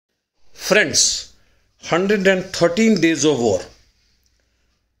Friends, 113 days of war.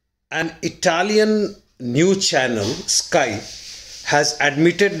 An Italian news channel, Sky, has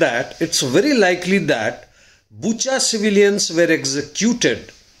admitted that it's very likely that Bucha civilians were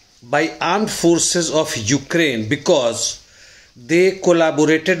executed by armed forces of Ukraine because they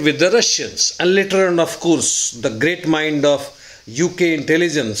collaborated with the Russians. And later on, of course, the great mind of UK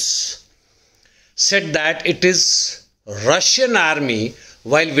intelligence said that it is Russian army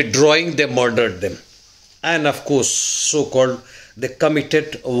while withdrawing they murdered them. And of course, so-called they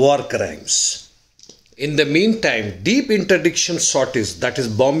committed war crimes. In the meantime, deep interdiction sorties, that is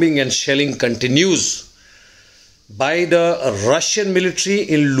bombing and shelling, continues by the Russian military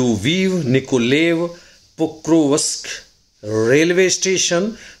in Lviv, Nikolaev, Pokrovsk railway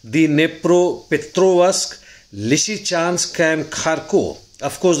station, the Dnipropetrovsk, Lysychansk and Kharkov.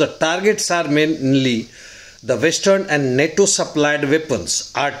 Of course, the targets are mainly the Western and NATO supplied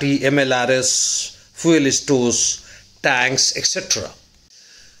weapons, RT, MLRS, fuel stores, tanks, etc.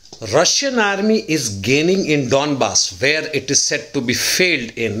 Russian army is gaining in Donbass, where it is said to be failed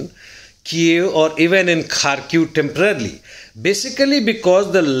in Kiev or even in Kharkiv temporarily. Basically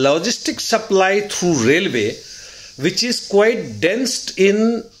because the logistic supply through railway, which is quite dense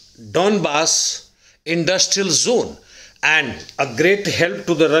in Donbass industrial zone, and a great help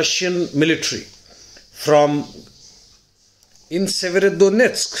to the Russian military. From in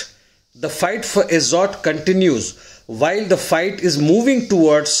Severodonetsk, the fight for Azot continues, while the fight is moving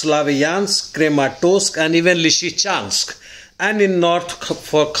towards Slavyansk, Kramatorsk and even Lysychansk, and in north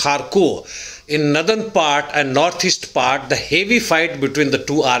for Kharkov. In northern part and northeast part, the heavy fight between the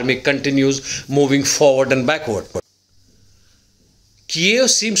two armies continues, moving forward and backward. Kiev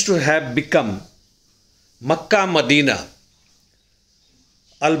seems to have become Makkah Medina.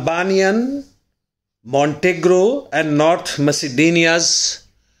 Albanian, Montenegro and North Macedonia's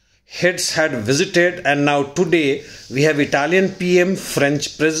heads had visited, and now today we have Italian PM,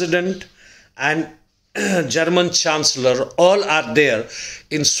 French President and German Chancellor, all are there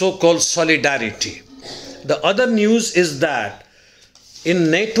in so-called solidarity. The other news is that in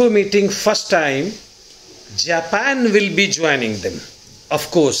NATO meeting first time, Japan will be joining them,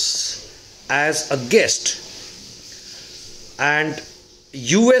 of course, as a guest, and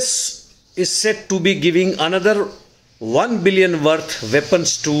US is said to be giving another 1 billion worth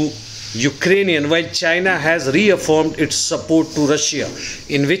weapons to Ukrainian, while China has reaffirmed its support to Russia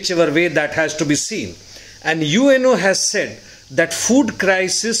in whichever way that has to be seen. And UNO has said that food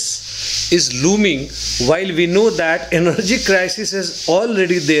crisis is looming, while we know that energy crisis is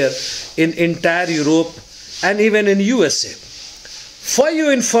already there in entire Europe and even in USA. For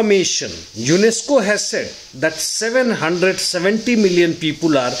your information, UNESCO has said that 770 million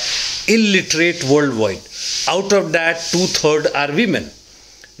people are illiterate worldwide. Out of that, 2/3 are women.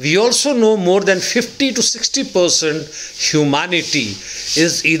 We also know more than 50 to 60% humanity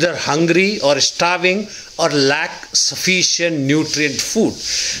is either hungry or starving or lack sufficient nutrient food.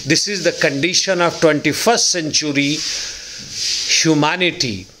 This is the condition of 21st century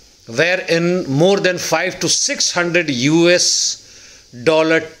humanity, wherein more than 5 to 600 US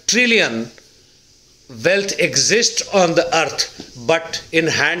dollar trillion wealth exists on the earth, but in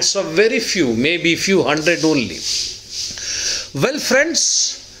hands of very few, maybe few hundred only. Well friends,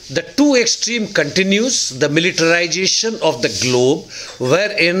 the two extreme continues, the militarization of the globe,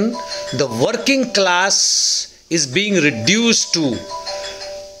 wherein the working class is being reduced to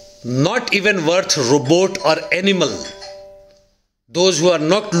not even worth robot or animal, those who are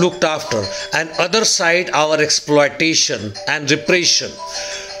not looked after, and other side our exploitation and repression.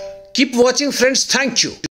 Keep watching friends. Thank you.